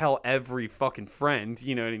 you have to tell every fucking friend,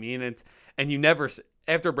 you know what I mean? And you never,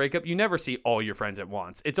 after a breakup, you never see all your friends at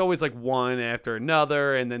once. It's always like one after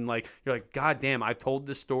another. And then like, you're like, God damn, I've told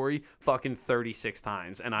this story fucking 36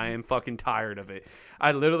 times and I am fucking tired of it.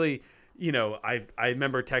 I literally, you know, I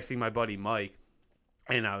remember texting my buddy Mike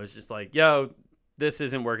and I was just like, yo, this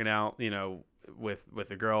isn't working out, you know, with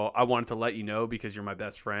the girl. I wanted to let you know because you're my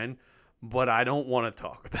best friend, but I don't want to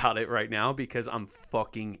talk about it right now because I'm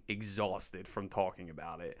fucking exhausted from talking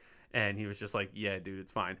about it. And he was just like, yeah, dude,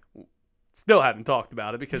 it's fine. Still haven't talked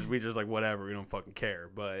about it because we just like, whatever, we don't fucking care.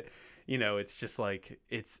 But, you know, it's just like,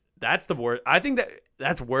 that's the worst. I think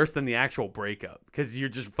that's worse than the actual breakup because you're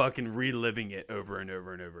just fucking reliving it over and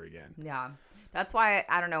over and over again. Yeah. That's why,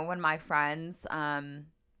 I don't know, when my friends,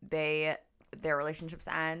 their relationships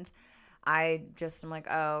end, I just am like,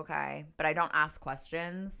 oh, okay. But I don't ask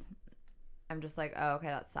questions. I'm just like, oh, okay,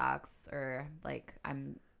 that sucks. Or like,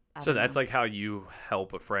 So that's like how you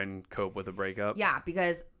help a friend cope with a breakup? Yeah,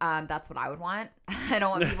 because that's what I would want. I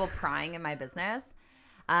don't want people prying in my business.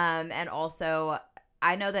 And also,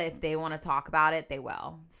 I know that if they want to talk about it, they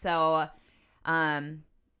will. So, am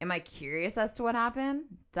I curious as to what happened?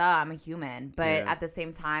 Duh, I'm a human. But at the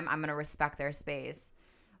same time, I'm going to respect their space.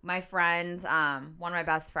 My friend, one of my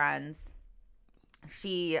best friends,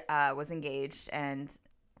 she was engaged, and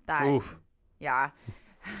that, Oof. yeah.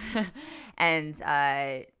 And,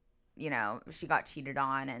 you know, she got cheated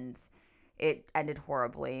on, and it ended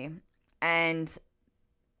horribly. And,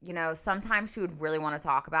 you know, sometimes she would really want to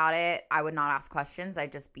talk about it. I would not ask questions.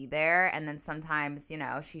 I'd just be there. And then sometimes, you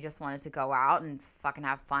know, she just wanted to go out and fucking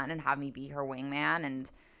have fun and have me be her wingman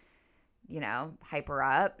and, you know, hype her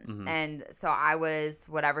up. Mm-hmm. And so I was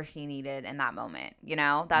whatever she needed in that moment. You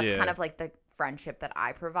know, that's kind of like the friendship that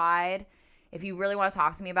I provide. If you really want to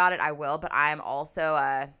talk to me about it, I will. But I'm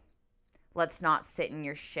also let's not sit in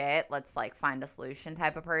your shit. Let's like find a solution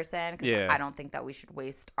type of person. Because I don't think that we should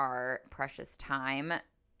waste our precious time,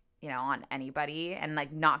 you know, on anybody, and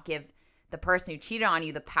like not give the person who cheated on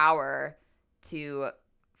you the power to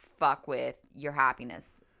fuck with your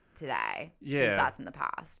happiness today. Since that's in the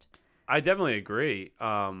past. I definitely agree.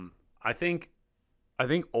 I think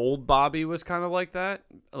old Bobby was kind of like that,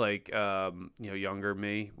 like you know, younger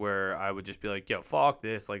me, where I would just be like, yo, fuck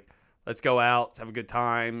this, like, let's go out, let's have a good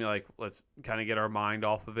time, like, let's kind of get our mind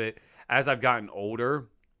off of it. As I've gotten older,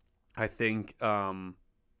 I think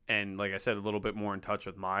and like I said, a little bit more in touch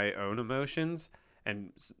with my own emotions,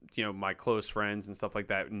 and you know, my close friends and stuff like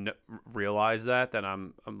that realize that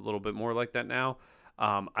I'm a little bit more like that now.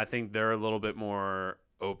 I think they're a little bit more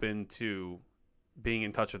open to being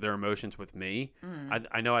in touch with their emotions with me.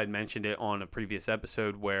 I know I'd mentioned it on a previous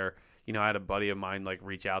episode where, you know, I had a buddy of mine like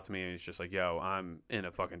reach out to me and he's just like, yo, I'm in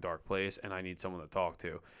a fucking dark place and I need someone to talk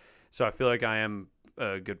to. So I feel like I am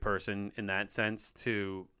a good person in that sense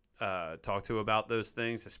to talk to about those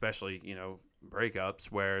things, especially, you know, breakups,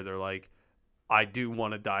 where they're like, I do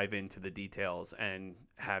want to dive into the details and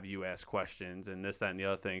have you ask questions and this, that, and the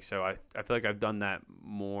other thing. So I feel like I've done that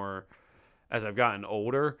more as I've gotten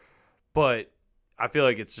older, but I feel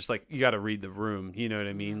like it's just like, you got to read the room. You know what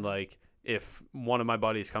I mean? Mm-hmm. Like, if one of my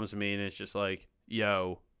buddies comes to me and it's just like,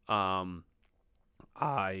 yo,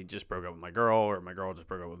 I just broke up with my girl, or my girl just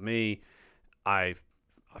broke up with me, I'm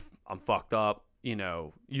fucked up. You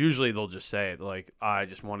know, usually they'll just say it, like, I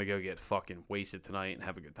just want to go get fucking wasted tonight and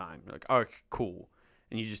have a good time. You're like, all right, cool.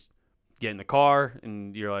 And you just get in the car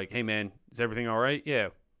and you're like, hey man, is everything all right? Yeah.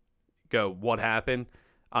 Go, what happened?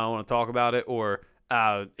 I don't want to talk about it. Or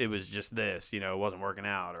it was just this, you know, it wasn't working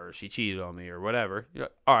out, or she cheated on me, or whatever. You're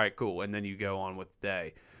like, all right, cool. And then you go on with the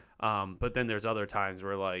day. But then there's other times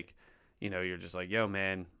where, like, you know, you're just like, yo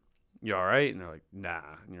man, you all right? And they're like, nah.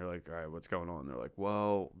 And you're like, all right, what's going on? And they're like,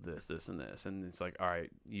 well, this, and this. And it's like, all right,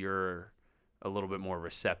 you're a little bit more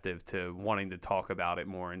receptive to wanting to talk about it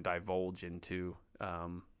more and divulge into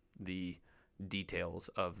the details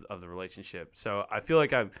of the relationship. So I feel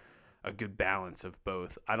like I've a good balance of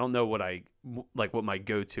both. I don't know what what my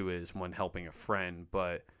go-to is when helping a friend,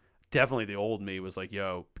 but definitely the old me was like,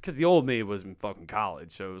 yo, because the old me was in fucking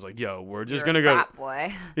college. So it was like, yo, we're just going to go. Frat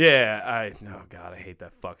boy. Yeah. Oh God, I hate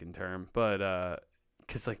that fucking term. But,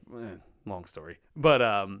 cause like, long story. But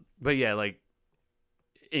yeah, like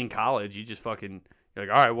in college, you just fucking, you're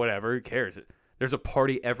like, all right, whatever, who cares? There's a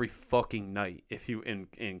party every fucking night if you,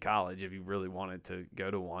 in college, if you really wanted to go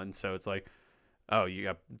to one. So it's like, oh, you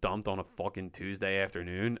got dumped on a fucking Tuesday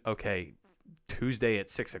afternoon? Okay, Tuesday at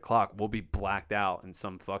 6 o'clock, we'll be blacked out in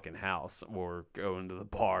some fucking house, or go into the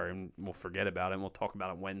bar and we'll forget about it and we'll talk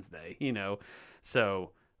about it Wednesday, you know?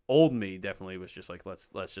 So old me definitely was just like, let's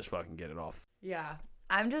just fucking get it off. Yeah.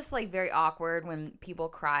 I'm just like very awkward when people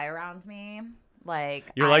cry around me.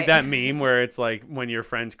 Like, you're like that meme where it's like when your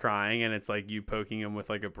friend's crying and it's like you poking him with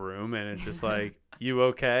like a broom and it's just like, you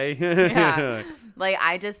okay? Yeah. Like,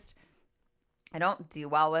 I don't do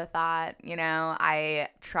well with that, you know. I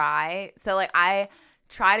try. So, like, I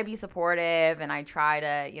try to be supportive and I try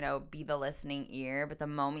to, you know, be the listening ear. But the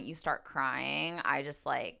moment you start crying, I just,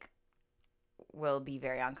 like, will be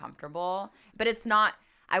very uncomfortable. But it's not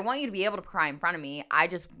 – I want you to be able to cry in front of me. I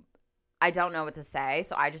don't know what to say,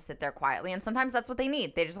 so I just sit there quietly. And sometimes that's what they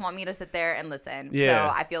need. They just want me to sit there and listen. Yeah.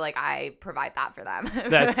 So I feel like I provide that for them.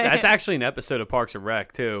 That's actually an episode of Parks and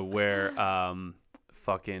Rec, too, where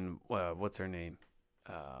fucking what's her name?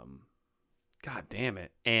 God damn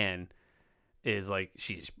it, Anne is like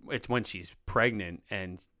it's when she's pregnant,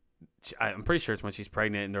 and I'm pretty sure it's when she's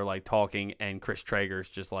pregnant, and they're like talking, and Chris Traeger's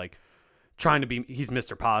just like trying to be, he's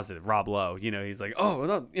Mr. Positive, Rob Lowe, he's like,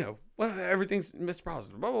 oh, no, well, everything's Mr.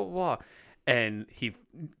 Positive, blah, blah, blah. And he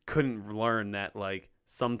couldn't learn that, like,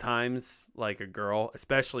 sometimes, like, a girl,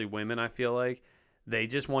 especially women, I feel like, they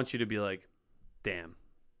just want you to be like, damn,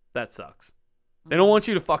 that sucks. They don't want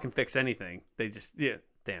you to fucking fix anything. They just, yeah,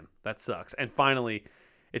 damn, that sucks. And finally,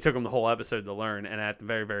 it took him the whole episode to learn. And at the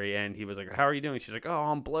very, very end, he was like, how are you doing? She's like, oh,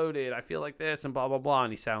 I'm bloated. I feel like this and blah, blah, blah.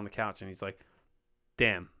 And he sat on the couch and he's like,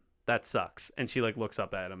 damn, that sucks. And she like looks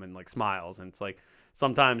up at him and like smiles. And it's like,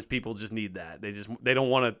 sometimes people just need that. They don't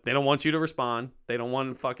want you to respond. They don't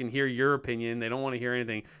want to fucking hear your opinion. They don't want to hear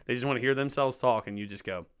anything. They just want to hear themselves talk. And you just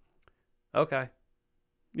go, okay.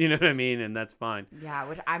 You know what I mean? And that's fine. Yeah,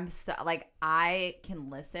 which I'm so, like, I can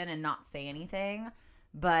listen and not say anything,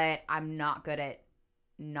 but I'm not good at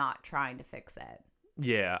not trying to fix it.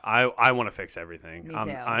 Yeah, I want to fix everything. Me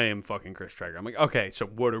too. I am fucking Chris Traeger. I'm like, okay, so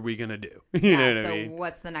what are we going to do? You know what I mean? So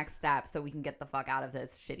what's the next step so we can get the fuck out of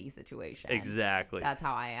this shitty situation? Exactly. That's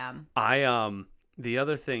how I am. The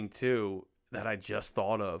other thing, too, that I just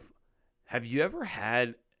thought of, have you ever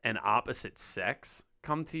had an opposite sex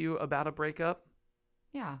come to you about a breakup?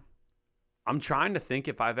 Yeah. I'm trying to think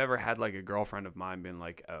if I've ever had, like, a girlfriend of mine been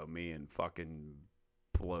like, oh, me and fucking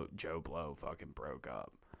Joe Blow fucking broke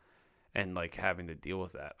up. And, like, having to deal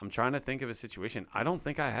with that. I'm trying to think of a situation. I don't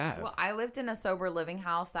think I have. Well, I lived in a sober living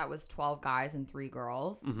house that was 12 guys and 3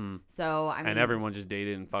 girls. Mm-hmm. So, I mean... And everyone just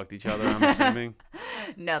dated and fucked each other, I'm assuming?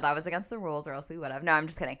 No, that was against the rules or else we would have. No, I'm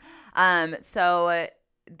just kidding. So,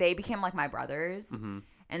 they became, like, my brothers. Mm-hmm.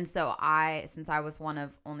 And so, since I was one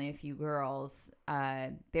of only a few girls,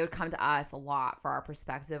 they would come to us a lot for our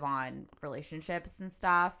perspective on relationships and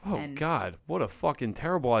stuff. Oh, God. What a fucking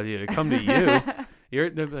terrible idea to come to you.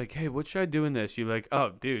 They're like, hey, what should I do in this? You're like,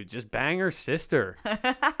 oh, dude, just bang her sister.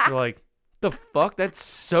 You're like, the fuck? That's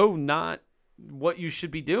so not what you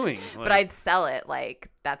should be doing. Like, but I'd sell it like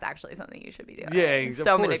that's actually something you should be doing. Yeah, exactly.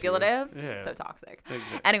 So manipulative, yeah. So toxic.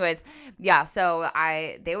 Exactly. Anyways, yeah. So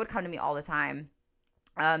they would come to me all the time.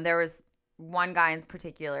 There was one guy in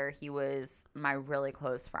particular. He was my really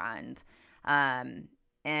close friend,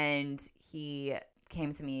 and he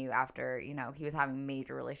came to me after he was having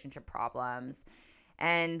major relationship problems.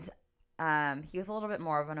 And he was a little bit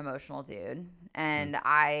more of an emotional dude. And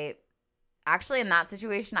I actually, in that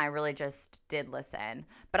situation, I really just did listen.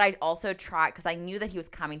 But I also tried, because I knew that he was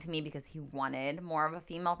coming to me because he wanted more of a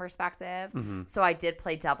female perspective. Mm-hmm. So I did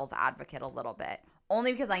play devil's advocate a little bit.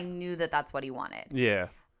 Only because I knew that that's what he wanted. Yeah.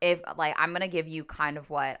 If, like, I'm going to give you kind of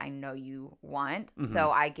what I know you want. Mm-hmm. So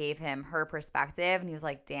I gave him her perspective. And he was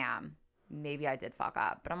like, damn, maybe I did fuck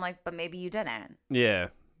up. But I'm like, but maybe you didn't. Yeah.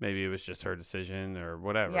 Maybe it was just her decision or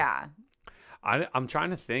whatever. Yeah. I'm trying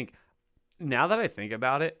to think. Now that I think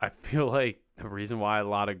about it, I feel like the reason why a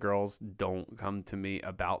lot of girls don't come to me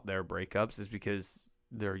about their breakups is because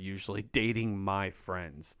they're usually dating my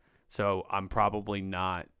friends. So I'm probably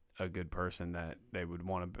not a good person that they would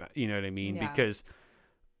want to, you know what I mean? Yeah. Because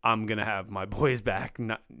I'm going to have my boys back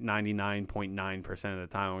 99.9% of the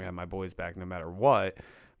time. I'm going to have my boys back no matter what.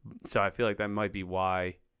 So I feel like that might be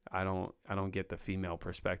why I don't get the female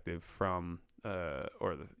perspective from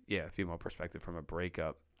female perspective from a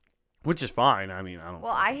breakup, which is fine. I mean, I don't.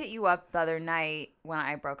 Well, I hit you up the other night when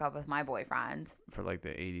I broke up with my boyfriend for like the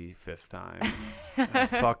 85th time. That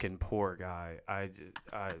fucking poor guy.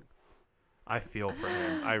 I feel for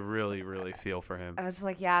him. I really, really feel for him. I was just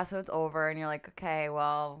like, yeah, so it's over, and you're like, okay,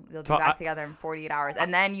 well, you'll be back together in 48 hours,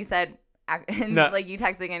 and then you said. And like you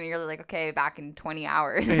texting and you're like, okay, back in 20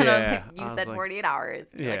 hours. And I was like, you said 48 hours.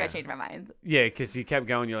 Yeah. Like I changed my mind. Yeah, because you kept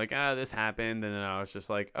going. You're like, this happened. And then I was just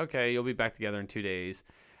like, okay, you'll be back together in 2 days.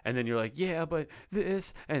 And then you're like, yeah, but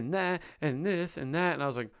this and that and this and that. And I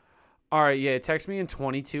was like, all right, yeah, text me in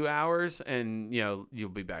 22 hours and, you'll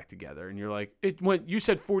be back together. And you're like, you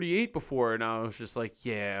said 48 before. And I was just like,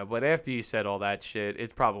 yeah, but after you said all that shit,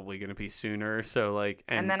 it's probably going to be sooner. So, like.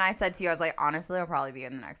 And then I said to you, I was like, honestly, it'll probably be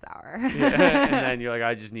in the next hour. Yeah, and then you're like,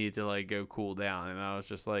 I just need to, like, go cool down. And I was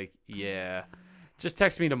just like, yeah. Just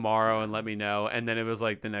text me tomorrow and let me know. And then it was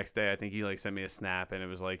like the next day, I think he like sent me a snap and it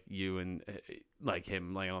was like you and like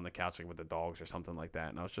him laying on the couch like with the dogs or something like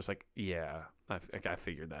that. And I was just like, yeah, I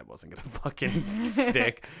figured that wasn't going to fucking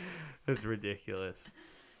stick. That's ridiculous.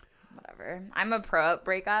 Whatever. I'm a pro at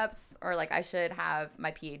breakups, or like I should have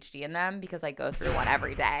my PhD in them because I go through one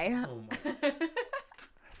every day. Oh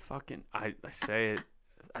my. I say it.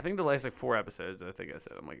 I think the last like 4 episodes, I think I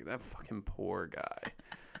said, I'm like, that fucking poor guy.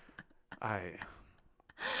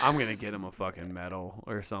 I'm going to get him a fucking medal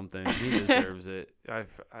or something. He deserves it.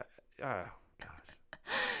 gosh.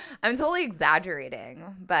 I'm totally exaggerating,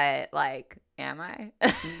 but like, am I?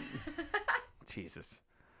 Jesus.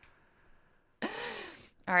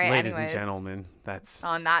 All right, Ladies anyways, and gentlemen, that's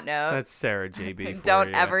on that note, that's Sarah JB. For don't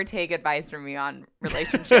you. ever take advice from me on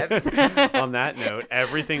relationships. On that note,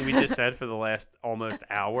 everything we just said for the last almost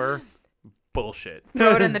hour, bullshit.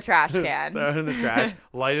 Throw it in the trash can. Throw it in the trash,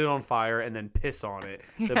 light it on fire, and then piss on it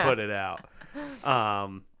to put it out.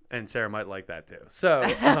 And Sarah might like that too. So,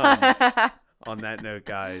 on that note,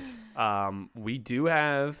 guys, we do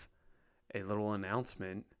have a little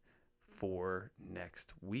announcement for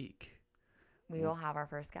next week. We will have our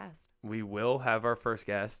first guest. We will have our first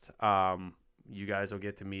guest. You guys will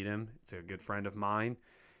get to meet him. It's a good friend of mine.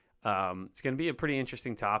 It's going to be a pretty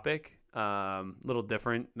interesting topic. A little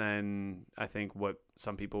different than I think what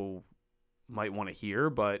some people might want to hear,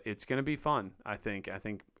 but it's going to be fun. I think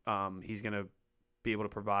he's going to be able to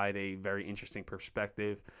provide a very interesting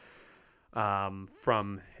perspective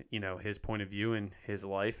from his point of view and his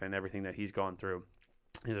life and everything that he's gone through.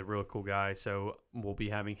 He's a real cool guy, so we'll be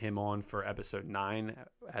having him on for episode 9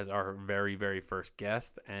 as our very, very first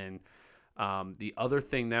guest. And the other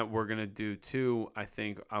thing that we're going to do too, I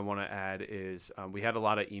think I want to add is we had a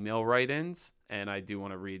lot of email write-ins, and I do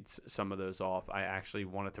want to read some of those off. I actually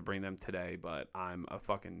wanted to bring them today, but I'm a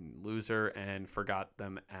fucking loser and forgot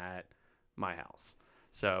them at my house.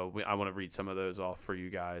 So I want to read some of those off for you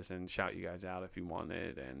guys and shout you guys out if you want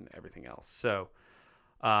it and everything else. So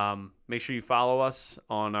make sure you follow us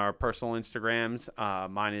on our personal Instagrams.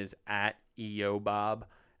 Mine is at EYOOBOB,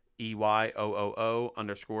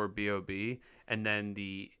 EYOOO_BOB, and then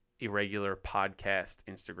the Irregular Podcast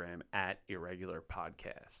Instagram at Irregular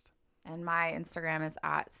Podcast. And my Instagram is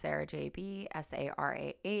at SarahJB,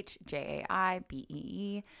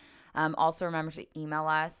 SarahJaibee. Also remember to email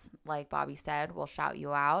us. Like Bobby said, we'll shout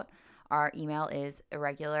you out. Our email is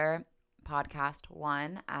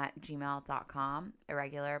irregularpodcast1@gmail.com.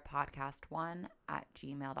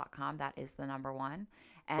 irregularpodcast1@gmail.com. That is the number 1.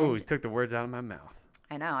 Oh, you took the words out of my mouth.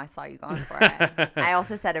 I know. I saw you going for it. I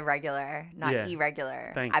also said irregular, not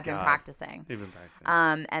irregular. I've been practicing. You've been practicing.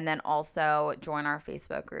 And then also join our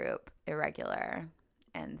Facebook group, Irregular,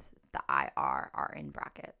 and the IR are in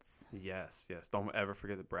brackets. Yes. Don't ever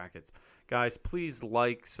forget the brackets. Guys, please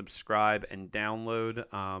like, subscribe, and download.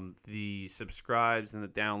 The subscribes and the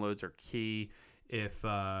downloads are key. If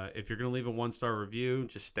you're going to leave a 1-star review,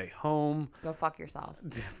 just stay home. Go fuck yourself.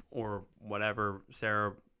 Or whatever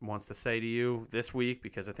Sarah wants to say to you this week,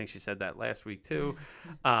 because I think she said that last week too.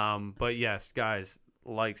 But yes, guys,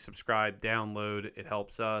 like, subscribe, download. It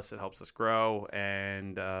helps us grow,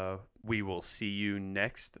 and we will see you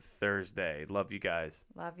next Thursday. Love you guys.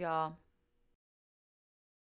 Love y'all.